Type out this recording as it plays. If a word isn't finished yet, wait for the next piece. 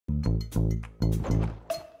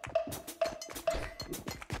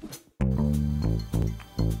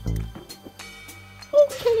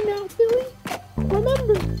Okay now, Billy.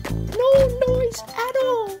 Remember, no noise at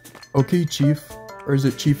all. Okay, Chief. Or is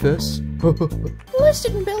it Chiefess?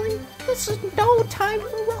 Listen, Billy. This is no time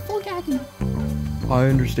for ruffle-gagging. I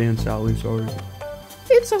understand, Sally. Sorry.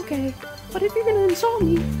 It's okay. But if you're gonna insult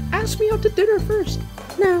me, ask me out to dinner first.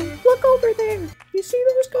 Now, look over there. You see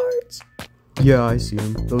those guards? Yeah, I see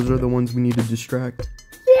them. Those are the ones we need to distract.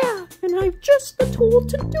 Yeah, and I've just the tool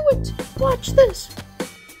to do it. Watch this.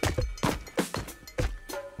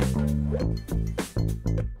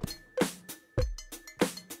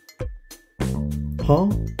 Huh?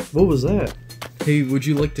 What was that? Hey, would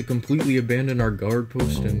you like to completely abandon our guard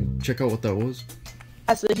post and check out what that was?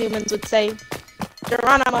 As the humans would say,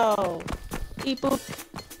 Geronimo! Beep boop.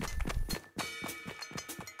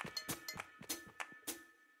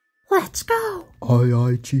 Let's go. Aye,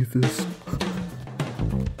 aye, Chiefess.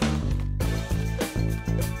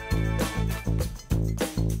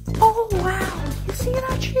 Oh, wow. You see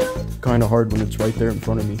that shield? Kinda hard when it's right there in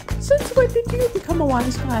front of me. Since when did you become a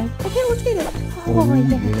wise guy? Okay, let's get it. Oh, right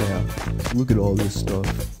there. yeah. Look at all this stuff.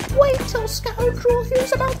 Wait till Scoundrel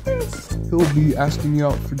hears about this. He'll be asking me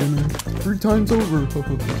out for dinner 3 times over.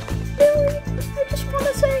 Billy, I just want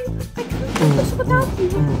to say, I couldn't do this without you.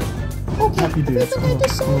 Okay, Happy days. everything I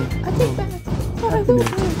just said, I take back. But I will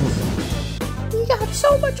thanks. You got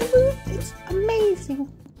so much loot, it's amazing.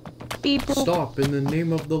 Beep boop. Stop in the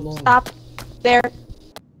name of the law. Stop. There. It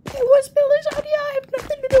was Billy's idea, I have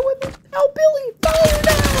nothing to do with it. Now, Billy, fire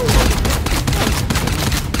now!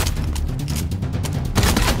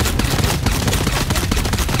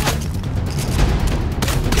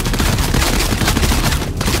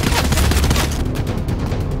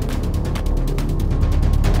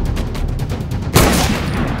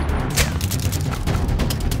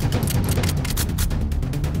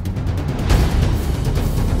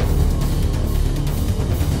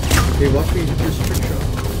 Hey, watch me hit this trick shot.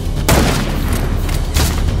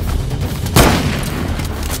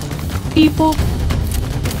 Beep boop.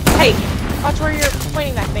 Hey, watch where you're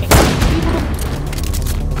pointing that thing. Beep boop.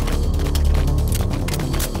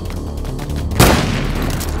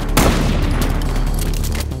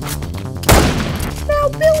 Now,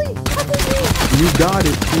 Billy, cover me! You got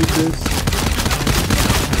it, Chiefess.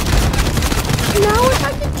 Now if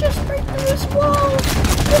I can just break through this wall!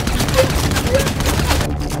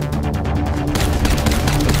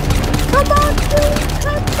 Come on, Billy!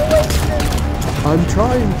 Time to waste it! I'm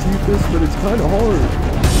trying, Chiefess, but it's kinda hard.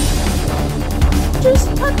 Just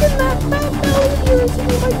tuck in that fat belly of yours and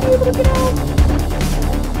you might be able to get out.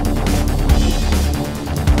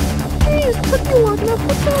 Jeez, took you long enough.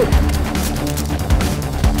 Let's go.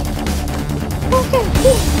 Okay,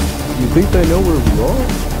 cool. You think they know where we are?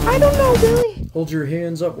 I don't know, Billy. Hold your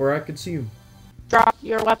hands up where I can see them. Drop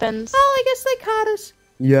your weapons. Well, I guess they caught us.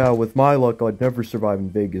 Yeah, with my luck, I'd never survive in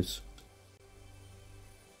Vegas.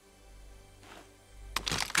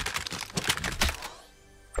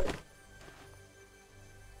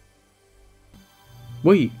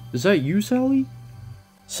 Wait, is that you, Sally?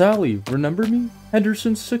 Sally, remember me?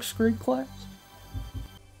 Henderson's 6th grade class?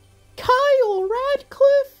 Kyle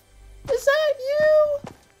Radcliffe? Is that you?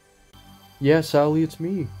 Yeah, Sally, it's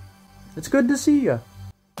me. It's good to see ya.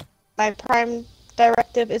 My prime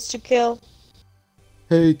directive is to kill.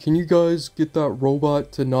 Hey, can you guys get that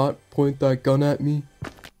robot to not point that gun at me?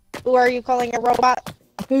 Who are you calling a robot?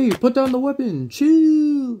 Hey, put down the weapon!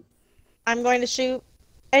 Chill! I'm going to shoot,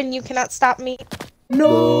 and you cannot stop me.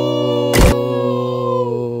 No!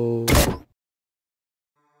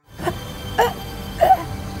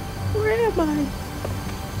 Where am I?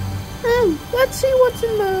 Let's see what's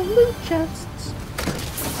in the loot chests.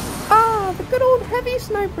 Ah, the good old heavy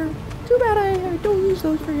sniper. Too bad I don't use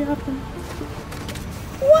those very often.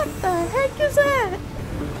 What the heck is that?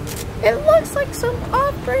 It looks like some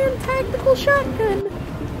off-brand tactical shotgun.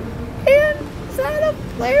 And is that a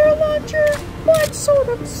flare launcher? What sort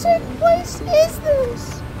of sick place is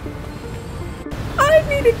this? I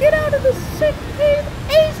need to get out of this sick cave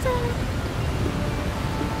ASAP.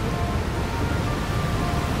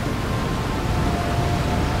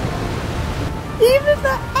 Even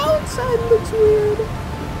the outside looks weird.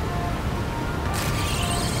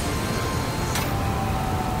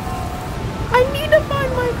 I need to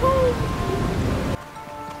find my home.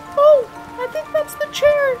 Oh, I think that's the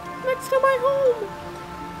chair next to my home.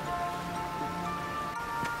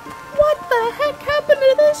 What the heck happened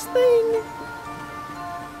to this thing?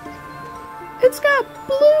 It's got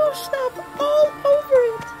blue stuff all over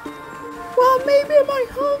it. Well, maybe my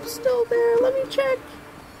home's still there. Let me check.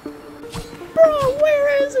 Bro,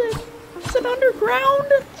 where is it?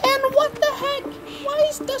 underground? And what the heck? Why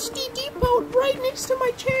is Dusty Depot right next to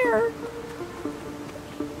my chair?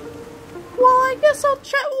 Well, I guess I'll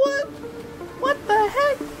check what the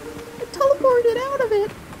heck? I teleported out of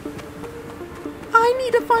it. I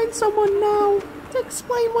need to find someone now to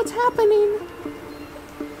explain what's happening.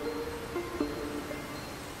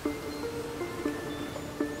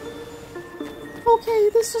 Okay,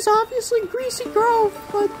 this is obviously Greasy Grove,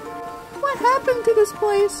 but what happened to this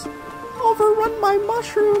place? Overrun by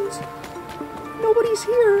mushrooms. Nobody's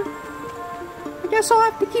here. I guess I'll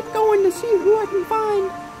have to keep going to see who I can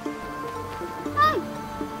find. Hey!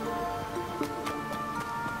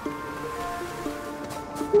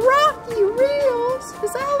 Rocky Reels?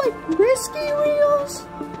 Is that like Risky Reels?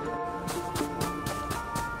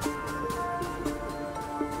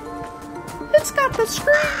 It's got the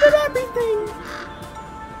screens and everything.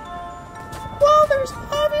 Well, there's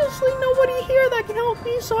obviously nobody here that can help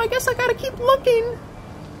me, so I guess I gotta keep looking.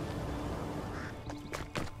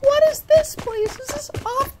 What is this place? Is this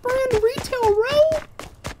Off-Brand Retail Row?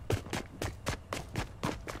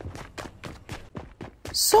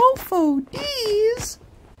 Sofo D's?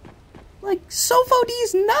 Like Sofo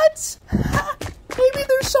D's nuts? Maybe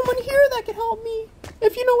there's someone here that can help me,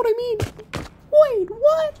 if you know what I mean. Wait,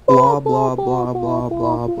 what? Blah, blah, blah, blah,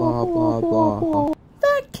 blah, blah, blah, blah.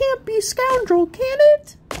 That can't be Scoundrel, can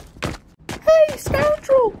it? Hey,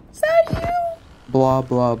 Scoundrel, is that you? Blah,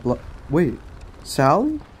 blah, blah. Wait,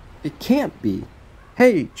 Sally? It can't be.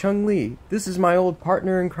 Hey, Chung Lee, this is my old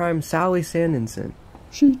partner in crime, Sally Sandinson.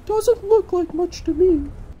 She doesn't look like much to me.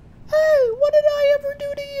 Hey, what did I ever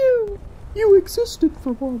do to you? You existed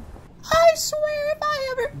for one. I swear if I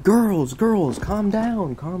ever... Girls, calm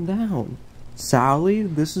down, calm down. Sally,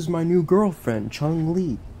 this is my new girlfriend, Chung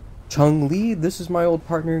Lee. Chung Lee, this is my old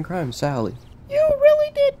partner in crime, Sally. You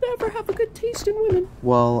really did never have a good taste in women.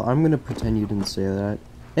 Well, I'm gonna pretend you didn't say that.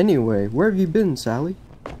 Anyway, where have you been, Sally?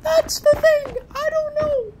 That's the thing, I don't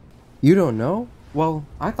know. You don't know? Well,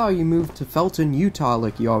 I thought you moved to Felton, Utah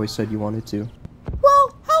like you always said you wanted to.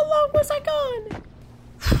 Well, how long was I gone?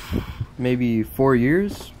 Maybe 4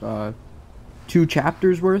 years? 2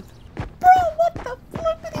 chapters worth? Bro, what the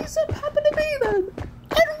flippity happened to me then?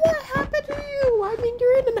 And what happened to you? I mean,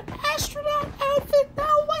 you're in an astronaut outfit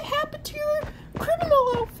now. What happened to your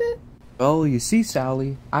criminal outfit? Well, you see,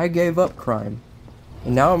 Sally, I gave up crime.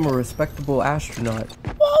 And now I'm a respectable astronaut.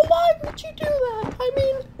 Well, why would you do that? I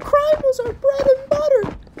mean, crime was our bread and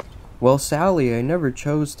butter. Well, Sally, I never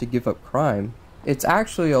chose to give up crime. It's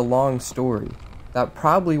actually a long story that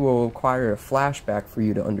probably will require a flashback for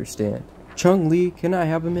you to understand. Chung Lee, can I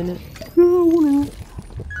have a minute?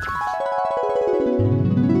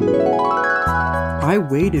 I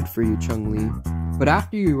waited for you, Chung Lee, but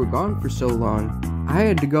after you were gone for so long, I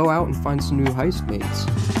had to go out and find some new heist mates.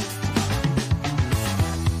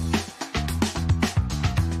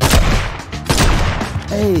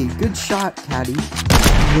 Hey, good shot, Caddy.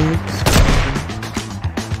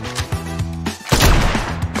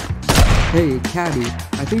 Hey, Caddy,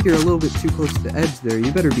 I think you're a little bit too close to the edge there.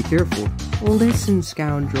 You better be careful. Listen,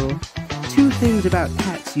 Scoundrel. 2 things about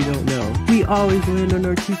cats you don't know. We always land on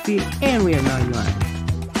our 2 feet, and we are 9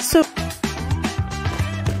 lives. So...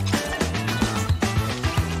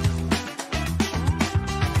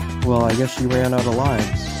 Well, I guess she ran out of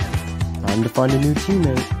lives. Time to find a new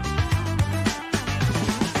teammate.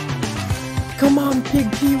 Come on, Pig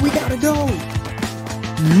P, we gotta go!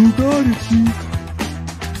 You got it, P.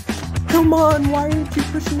 Come on, why aren't you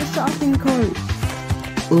pushing the shopping cart?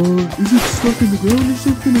 Is it stuck in the ground or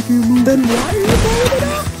something? I can't move. Then why are you blowing it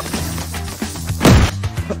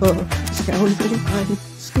up? Scoundrel, I'm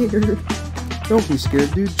scared. Don't be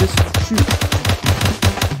scared, dude, just shoot.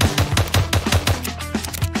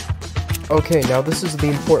 Okay, now this is the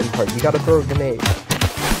important part. You gotta throw a grenade.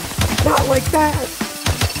 Not like that!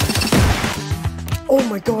 Oh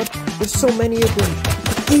my god, there's so many of them.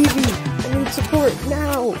 Evie, I need support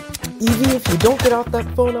now. Evie, if you don't get off that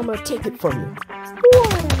phone, I'm gonna take it from you.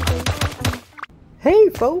 Whatever. Hey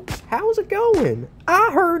folks, how's it going?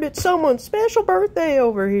 I heard it's someone's special birthday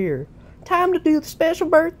over here. Time to do the special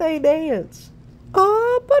birthday dance.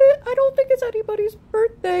 But I don't think it's anybody's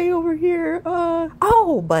birthday over here.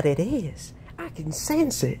 Oh, but it is. I can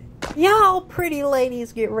sense it. Y'all pretty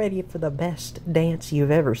ladies get ready for the best dance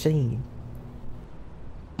you've ever seen.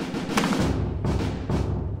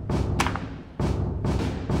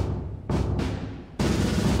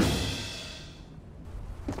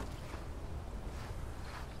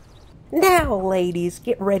 Now, ladies,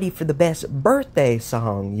 get ready for the best birthday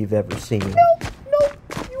song you've ever seen. Nope,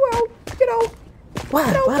 you out. Get out.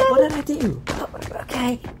 What? What did I do? Oh,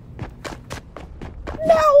 okay.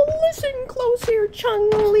 Now, listen, listen close here,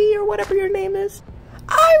 Chung-Li, or whatever your name is.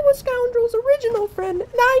 I was Scoundrel's original friend, and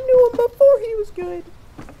I knew him before he was good.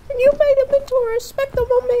 And you made him into a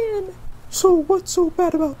respectable man. So what's so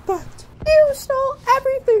bad about that? You stole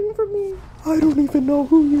everything from me. I don't even know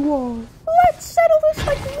who you are. Let's settle this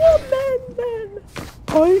like one man, then.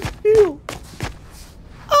 I feel.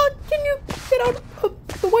 Can you get out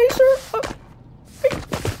of the way, sir?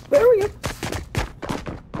 There we go.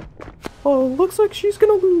 Looks like she's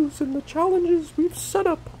gonna lose in the challenges we've set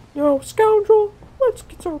up. Now, Scoundrel, let's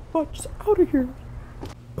get our butts out of here.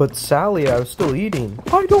 But Sally, I was still eating.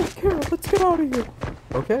 I don't care, let's get out of here.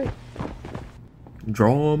 Okay.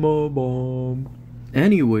 Drama bomb.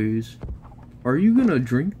 Anyways, are you gonna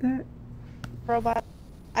drink that? Robot,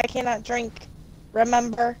 I cannot drink.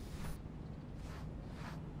 Remember?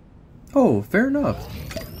 Oh, fair enough.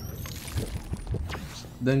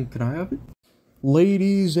 Then can I have it?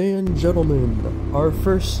 Ladies and gentlemen, our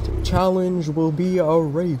first challenge will be a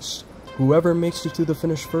race. Whoever makes it to the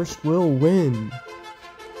finish first will win.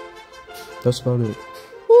 That's about it.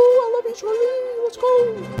 Ooh, I love you, Charlie. Let's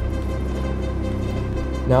go.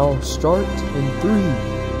 Now start in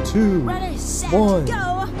 3, 2, Ready, set, 1,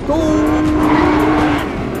 go! Go!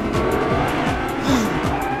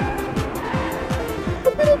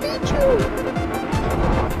 I'm gonna beat you.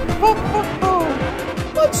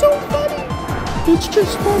 What's so funny? It's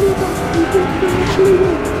just funny that you didn't actually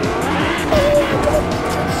win. Oh, I'm gonna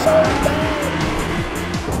beat you so bad.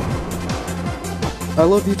 I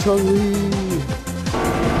love you, Chung-Li.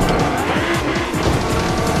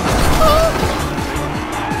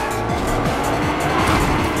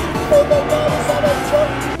 Oh my God, is that a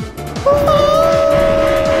truck? Oh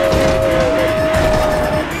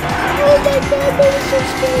my God, that is so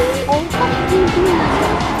scary. Oh,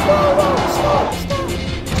 stop.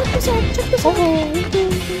 Check this out.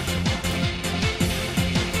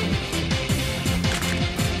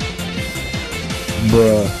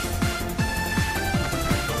 Bruh.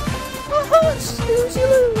 Snooze, you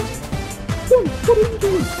lose. What are you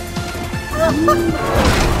doing?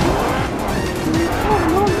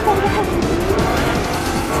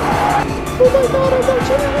 Oh my God, I'm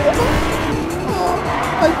actually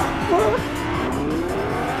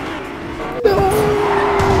no.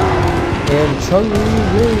 And Chung-Li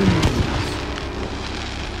wins.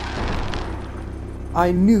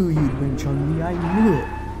 I knew you'd win, Chung-Li. I knew it.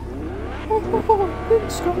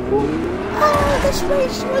 Thanks, Scoundrel. This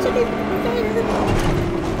race wasn't even fair.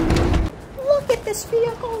 Look at this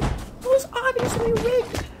vehicle. It was obviously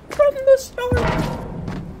rigged from the start.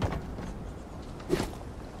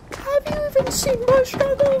 Have you even seen my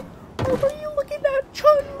struggle? Or were you looking at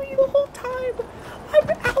Chun-Li the whole time? I'm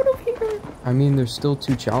out of here. I mean, there's still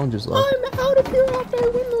 2 challenges left. I'm out of here after I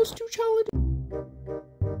win those 2 challenges.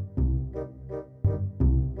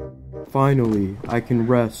 Finally, I can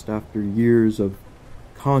rest after years of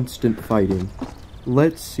constant fighting.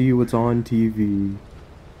 Let's see what's on TV.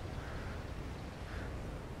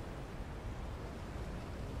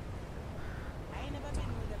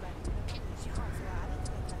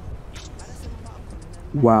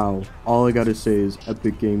 Wow, all I gotta say is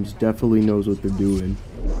Epic Games definitely knows what they're doing.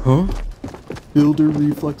 Huh? Builder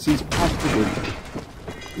reflexes activated.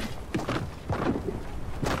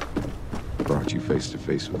 Brought you face to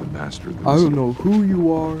face with the master of the I don't know who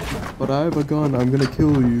you are, but I have a gun. I'm gonna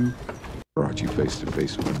kill you. Brought you face to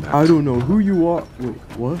face with the master. I don't know who you are. Wait,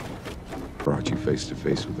 what? Brought you face to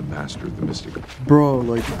face with the master of the mystic. Bro,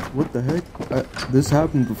 like, what the heck? This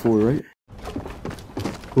happened before, right?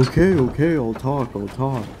 Okay, I'll talk.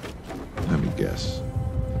 Let me guess.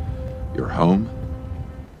 You're home?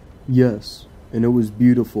 Yes, and it was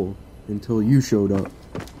beautiful until you showed up.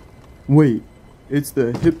 Wait, it's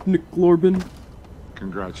the Hypniclorbin?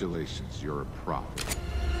 Congratulations, you're a prophet.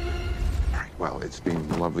 Alright, well, it's been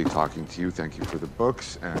lovely talking to you. Thank you for the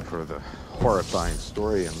books and for the horrifying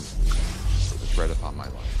story and for the threat upon my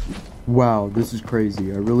life. Wow, this is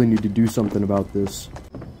crazy. I really need to do something about this.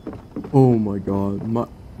 Oh my god, my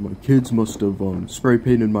kids must have spray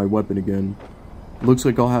painted my weapon again. Looks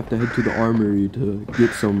like I'll have to head to the armory to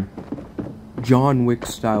get some John Wick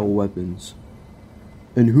style weapons.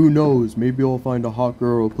 And who knows, maybe I'll find a hot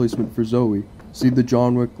girl replacement for Zoe. See the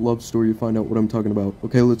John Wick love story to find out what I'm talking about.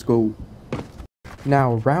 Okay, let's go.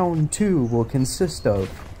 Now, round 2 will consist of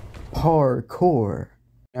parkour.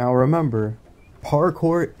 Now remember,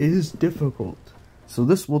 parkour is difficult. So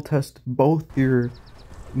this will test both your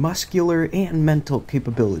muscular and mental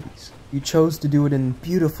capabilities. You chose to do it in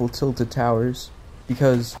beautiful tilted towers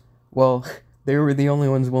because, well, they were the only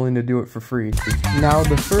ones willing to do it for free. Now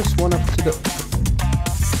the first one up to the...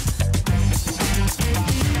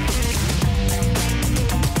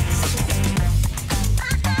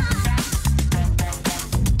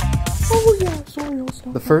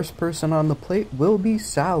 The first person on the plate will be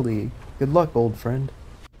Sally. Good luck, old friend.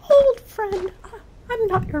 Old friend? I'm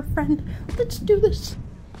not your friend. Let's do this.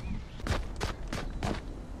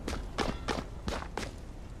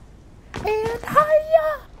 And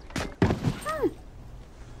hiya!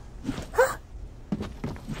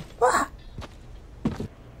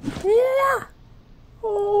 Yeah!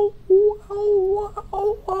 Oh,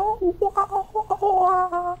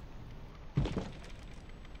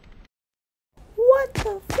 what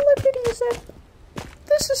the flippity zip?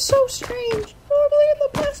 This is so strange. Totally in the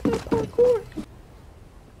best of parkour.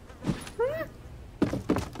 Huh?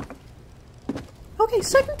 Okay,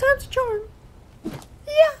 second time's a charm.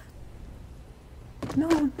 Yeah! No,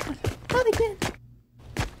 not again.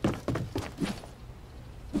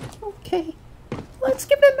 Okay, let's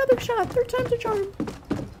give it another shot. Third time's a charm.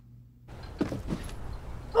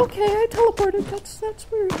 Okay, I teleported. That's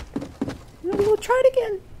weird. We'll try it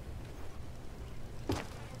again.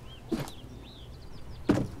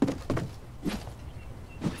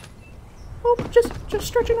 Oh, just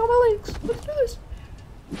stretching out my legs. Let's do this.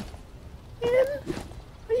 And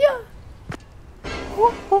yeah.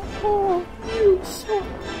 Oh, you suck.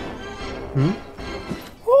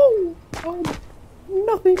 Oh,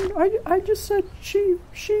 nothing. I just said she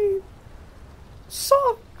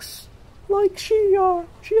sucks. Like she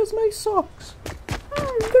has nice socks.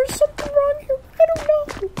 There's something wrong here. I don't know.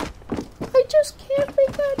 I just can't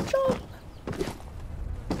make that jump.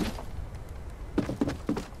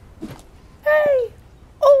 Hey,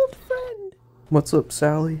 old friend. What's up,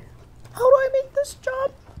 Sally? How do I make this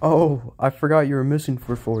jump? Oh, I forgot you were missing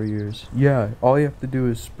for 4 years. Yeah, all you have to do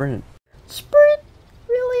is sprint. Sprint?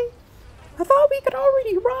 Really? I thought we could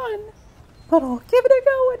already run. But I'll give it a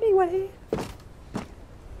go anyway.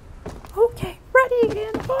 Okay, ready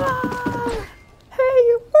and hey,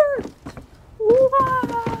 it worked!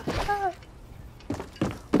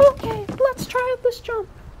 Okay, let's try out this jump.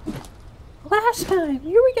 Last time,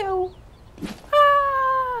 here we go.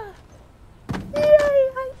 Yay,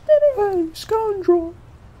 I did it! Hey, Scoundrel!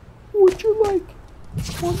 Would you want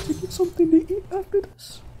to get something to eat after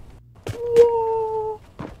this? Whoa!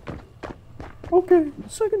 Okay,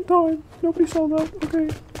 second time. Nobody saw that. Okay.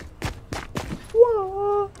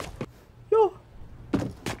 Whoa! Yeah.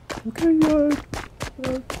 Okay,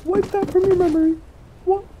 wipe that from your memory.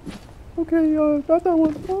 What? Okay, not that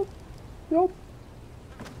one. Oh, yep.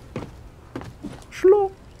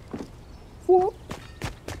 Schlop. Flop.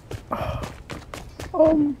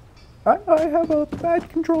 I have a bad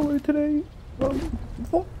controller today.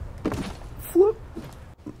 Flop. Flip.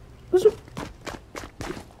 Zip.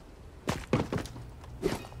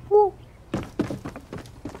 Whoa.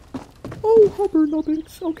 Oh, hopper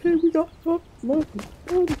nubbins. Okay, we got,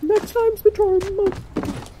 next time's the charm.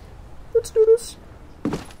 Let's do this.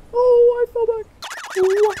 Oh, I fell back.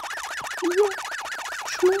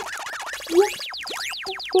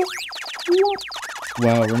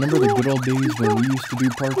 Wow, remember the good old days when we used to do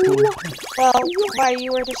parkour? Well, while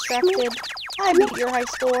you were distracted, I beat your high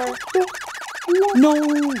score. No! I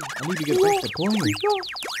need to get back to playing.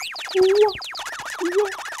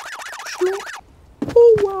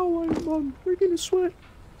 Oh wow, I'm breaking a sweat.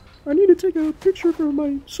 I need to take a picture for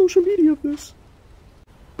my social media of this.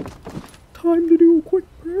 Time to do a quick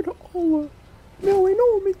prayer to Allah. Now I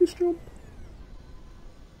know I'll make this jump.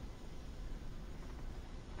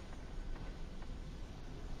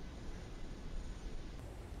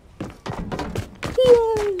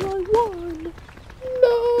 Yay, I won!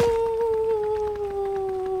 No!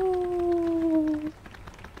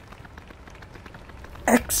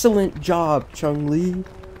 Excellent job, Chung-Li.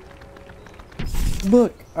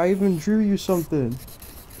 Look, I even drew you something.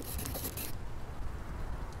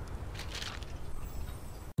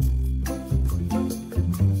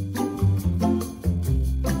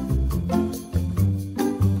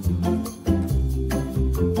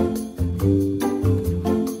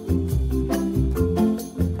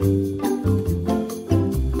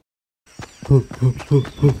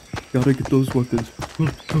 Gotta get those weapons.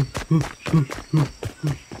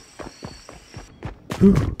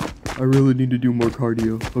 I really need to do more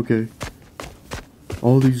cardio. Okay.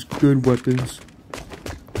 All these good weapons.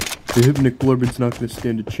 The Hypnic Glorbin's not gonna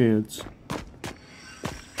stand a chance.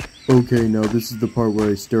 Okay, now this is the part where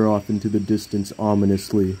I stare off into the distance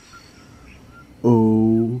ominously.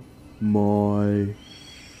 Oh my.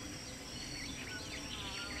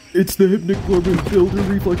 It's the Hypnic Glorbin. Builder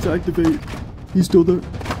reflex activate. He's still there.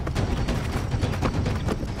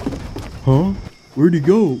 Huh? Where'd he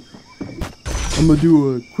go? I'm gonna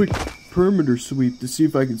do a quick perimeter sweep to see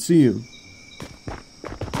if I can see him.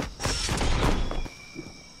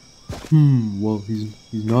 Well, he's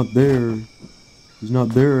not there. He's not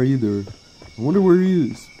there either. I wonder where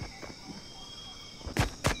he is.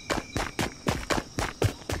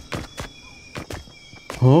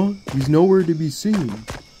 Huh? He's nowhere to be seen.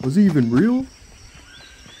 Was he even real?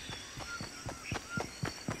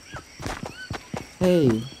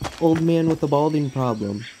 Hey, old man with the balding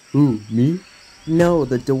problem. Who, me? No,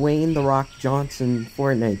 the Dwayne The Rock Johnson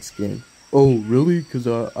Fortnite skin. Oh, really? Cause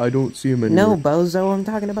I don't see him anymore. No, bozo, I'm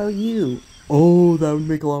talking about you. Oh, that would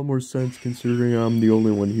make a lot more sense considering I'm the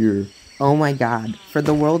only one here. Oh my god, for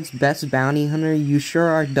the world's best bounty hunter, you sure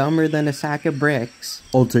are dumber than a sack of bricks.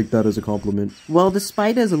 I'll take that as a compliment. Well,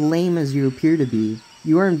 despite as lame as you appear to be,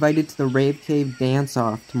 you are invited to the Rave Cave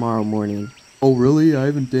dance-off tomorrow morning. Oh, really? I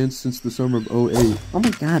haven't danced since the summer of '08. Oh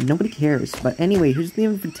my god, nobody cares. But anyway, here's the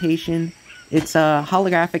invitation. It's a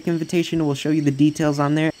holographic invitation, we'll show you the details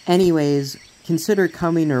on there. Anyways, consider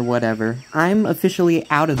coming or whatever. I'm officially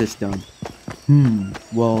out of this dub.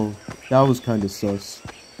 Well, that was kinda sus.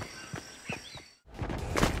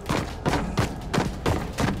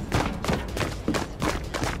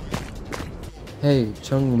 Hey,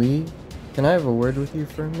 Chung Lee, can I have a word with you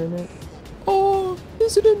for a minute? Oh,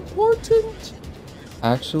 is it important?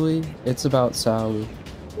 Actually, it's about Sally.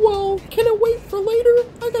 Well, can it wait for later?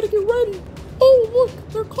 I gotta get ready. Oh, look,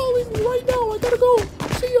 they're calling me right now. I gotta go.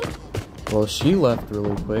 See ya. Well, she left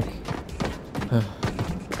really quick.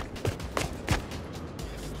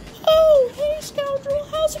 Oh, hey, Scoundrel,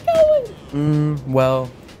 how's it going? Well,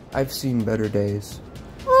 I've seen better days.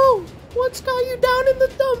 Oh, what's got you down in the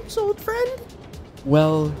dumps, old friend?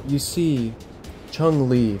 Well, you see, Chung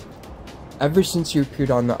Lee, ever since you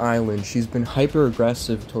appeared on the island, she's been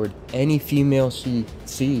hyper-aggressive toward any female she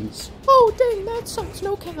sees. Oh, dang, that sucks,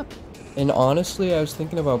 no cap. And honestly, I was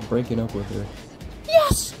thinking about breaking up with her.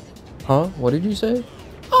 Yes! Huh? What did you say?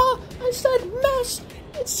 I said mess.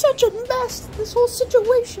 It's such a mess, this whole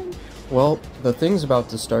situation. Well, the thing's about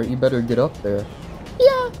to start, you better get up there.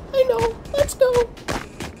 Yeah, I know. Let's go.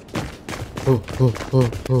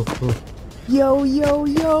 Yo, yo,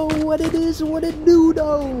 yo, what it is, what it do,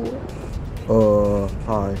 though?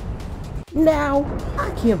 Hi. Now, I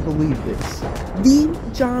can't believe this. The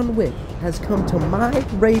John Wick has come to my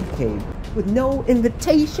Rave Cave with no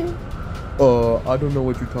invitation? I don't know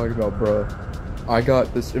what you're talking about, bruh. I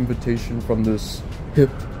got this invitation from this hip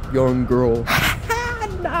young girl.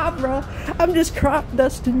 Nah, bruh. I'm just crop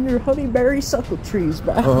dusting your honeyberry suckle trees,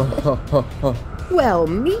 bruh. Well,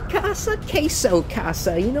 mi casa, queso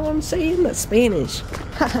casa. You know what I'm saying? That's Spanish.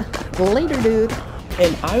 Later, dude.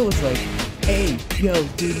 And I was like, hey, yo,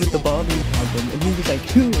 dude with the balding problem. And he was like,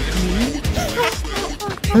 who, me?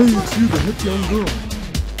 Hey, it's you, the hip young girl.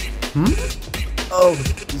 Oh,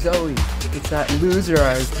 Zoe, it's that loser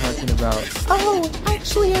I was talking about. Oh,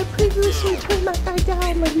 actually, I previously turned that guy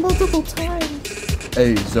down like multiple times.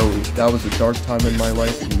 Hey, Zoe, that was a dark time in my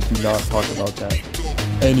life and we do not talk about that.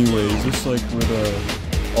 Anyway, is this like where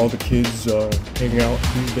all the kids hang out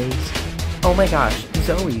these days? Oh my gosh,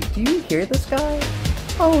 Zoe, do you hear this guy?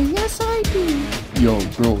 Oh, yes, I do. Yo,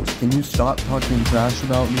 girls, can you stop talking trash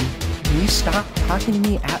about me? Can you stop talking to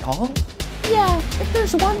me at all? Yeah, if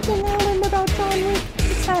there's one thing I learned about John Wick,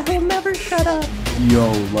 it's that he'll never shut up.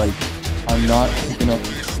 Yo, like, I'm not picking up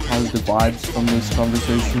positive vibes from this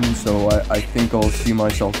conversation, so I think I'll see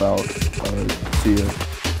myself out. See ya.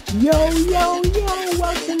 Yo, yo, yo,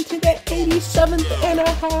 welcome to the 87th and a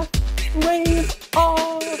half Rave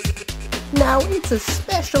Off. Now, it's a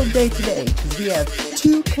special day today, because we have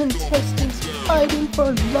two contestants fighting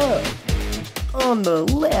for love. On the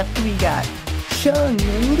left, we got Chung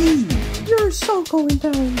Lee. You're so going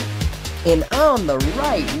down. And on the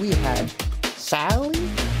right, we have Sally.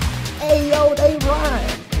 Ayo, they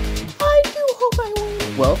rhyme. I do hope I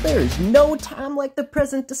win. Well, there's no time like the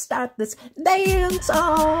present to start this dance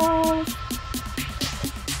off.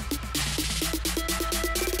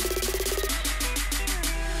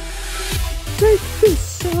 Take this,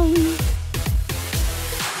 Sally.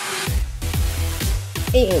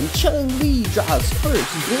 And Chung Lee draws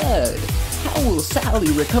first blood. How will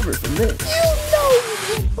Sally recover from this? You know you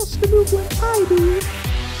can't bust a move like I do.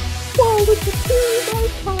 Well, with the team I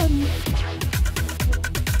fun.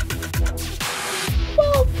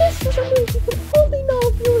 Well, this is a move you can only know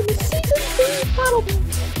if you're in the Season 3 Battle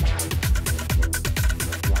Pass.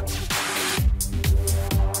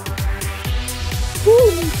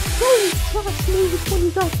 Holy trash moves when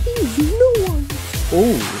you got these new ones.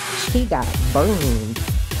 Oh, she got burned.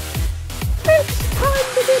 It's time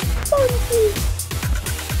to get funky.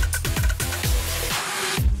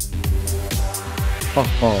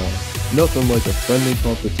 Haha, nothing like a friendly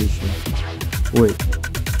competition. Wait,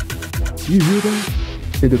 you hear that?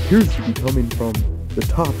 It appears to be coming from the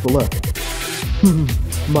top left.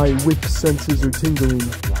 My Wick senses are tingling.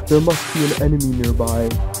 There must be an enemy nearby.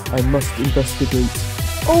 I must investigate.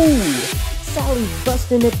 Oh! Sally's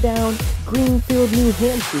busting it down Greenfield, New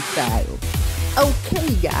Hampshire style.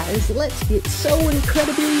 Okay, guys, let's get so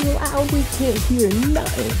incredibly loud we can't hear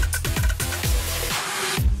nothing.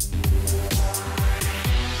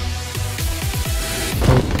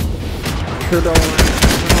 Turn on.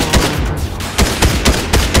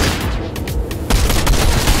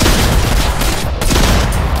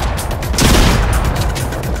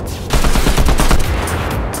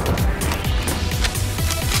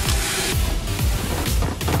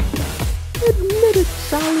 Admit it,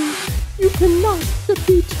 Sally. You cannot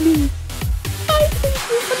defeat me. I think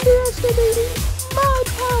you're underestimating my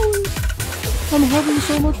powers. I'm having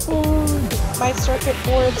so much fun. My circuit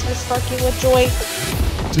boards are sparking with joy.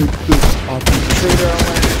 Take this off the Trader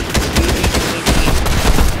alert.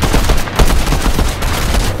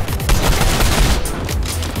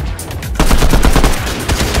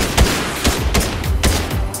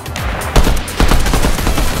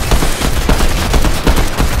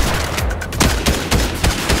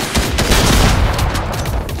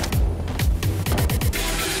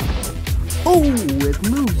 Oh, if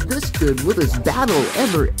moves this good, will this battle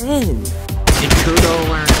ever end? Intruder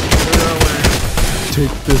alert. Intruder alert.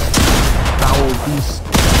 Take this, foul beast.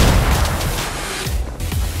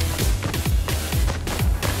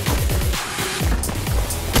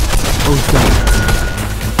 Oh, God.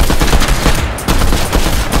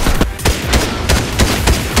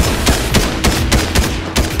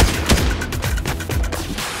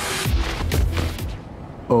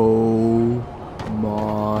 Oh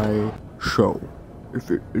my show. If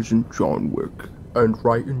it isn't John Wick, and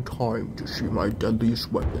right in time to see my deadliest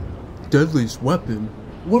weapon. Deadliest weapon?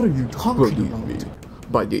 What are you talking about? Believe me,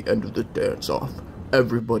 by the end of the dance-off,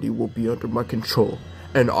 everybody will be under my control,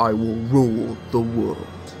 and I will rule the world.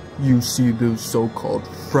 You see those so-called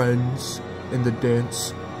friends in the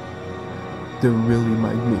dance? They're really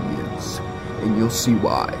my minions, and you'll see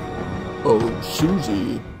why. Oh,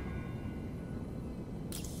 Susie.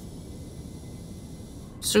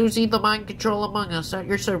 Susie, the mind control among us, at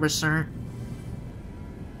your service, sir.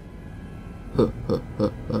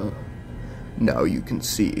 Now you can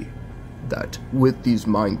see that with these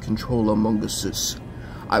mind control among us,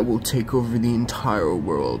 I will take over the entire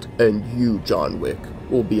world, and you, John Wick,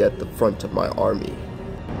 will be at the front of my army.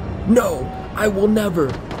 No, I will never.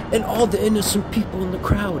 And all the innocent people in the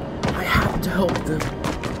crowd, I have to help them.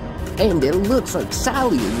 And it looks like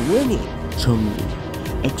Sally is winning. Chung-Li,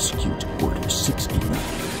 execute Order 69.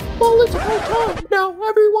 Well, it's about time. Now,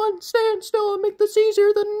 everyone, stand still and make this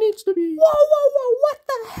easier than it needs to be. Whoa, whoa, whoa, what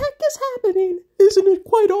the heck is happening? Isn't it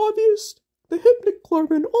quite obvious? The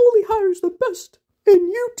Hypnic-Clarman only hires the best,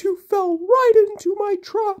 and you two fell right into my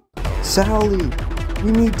trap. Sally,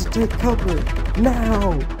 we need to take cover,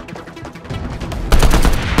 now.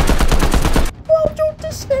 Well, don't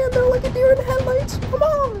just stand there like a deer in headlights. Come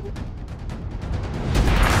on.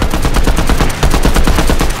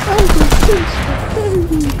 Ever since the day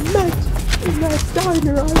we met in that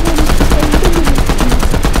diner, I wanted to eliminate you.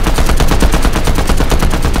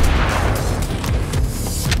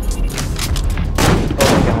 Oh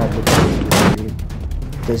my God, look at me.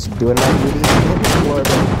 Just doing my duty in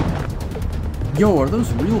Florida. Yo, are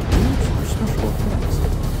those real boobs or special effects?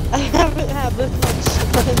 I haven't had this much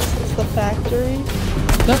fun since the factory.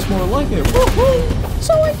 That's more like it. Woohoo!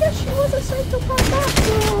 So I guess she was a psychopath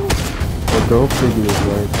after all. Well, go figure,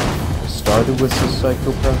 right? Started with a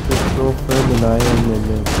psychopathic girlfriend, and I am in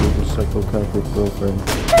with a psychopathic girlfriend.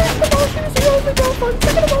 First of all, she was the only girlfriend.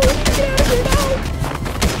 Second of all, we need to get out of here now.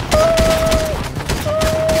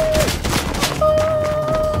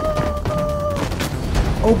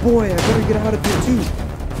 Oh boy, I better get out of here too.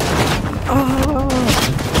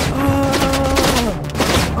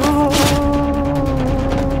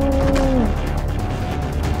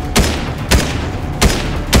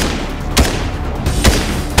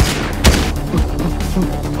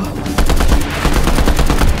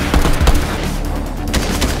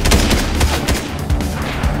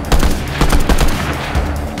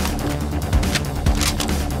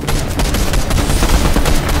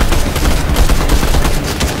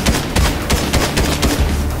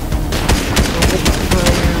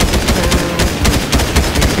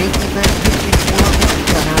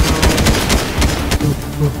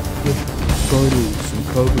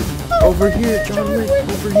 Over here, John Wick,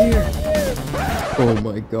 over here. Oh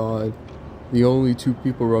my God. The only two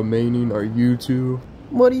people remaining are you two.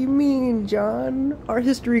 What do you mean, John? Our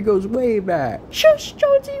history goes way back. Shush,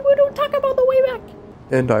 Jonesy, we don't talk about the way back.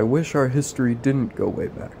 And I wish our history didn't go way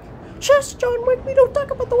back. Shush, John Wick, we don't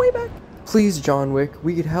talk about the way back. Please, John Wick,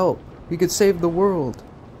 we could help. We could save the world.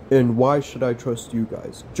 And why should I trust you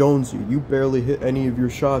guys? Jonesy, you barely hit any of your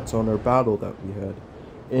shots on our battle that we had.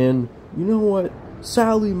 And you know what?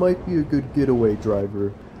 Sally might be a good getaway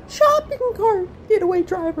driver. Shopping cart getaway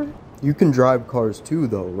driver. You can drive cars too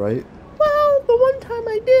though, right? Well, the one time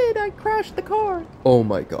I did, I crashed the car. Oh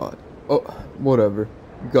my god. Oh, whatever.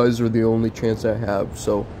 You guys are the only chance I have,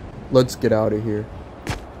 so let's get out of here.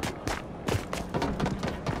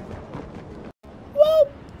 Well,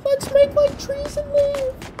 let's make like trees and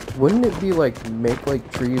leave. Wouldn't it be like make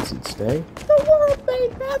like trees and stay? The world may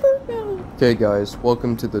never know. Okay guys,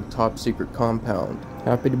 welcome to the top secret compound.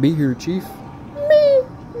 Happy to be here, Chief. Me,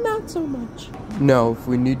 not so much. Now, if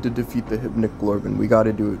we need to defeat the Hypnoglorben, we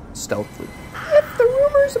gotta do it stealthily. If the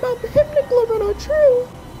rumors about the Hypnoglorben are true,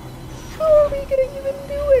 how are we gonna even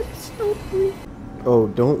do it stealthily? Oh,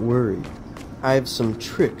 don't worry. I have some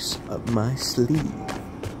tricks up my sleeve.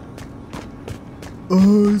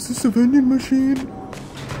 Is this a vending machine?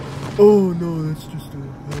 Oh no, that's just a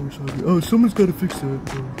power socket. Oh, someone's gotta fix that.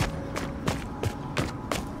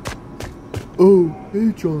 Oh,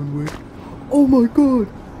 hey John Wick. Oh my god,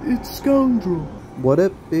 it's Scoundrel. What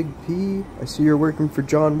up, Big P? I see you're working for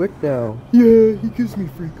John Wick now. Yeah, he gives me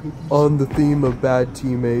free cookies. On the theme of bad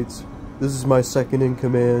teammates, this is my second in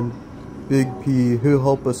command, Big P. He'll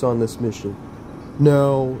help us on this mission.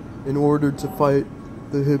 Now, in order to fight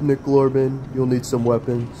the Hypnoglorben, you'll need some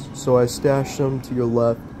weapons. So I stashed them to your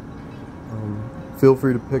left. Feel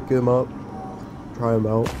free to pick him up. Try him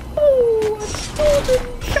out. Oh, a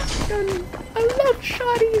golden shotgun. I love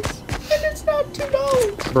shotties. And it's not $2.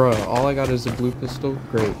 Bruh, all I got is a blue pistol?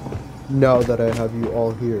 Great. Now that I have you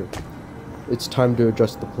all here, it's time to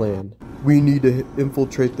adjust the plan. We need to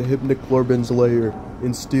infiltrate the Hypnoglorben's lair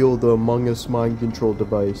and steal the Among Us mind control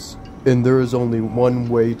device. And there is only one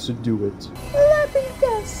way to do it. Let me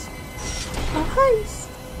guess. A heist.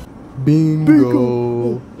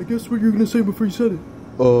 Bingo! Oh, I guess what you're gonna say before you said it.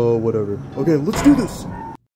 Whatever. Okay, let's do this!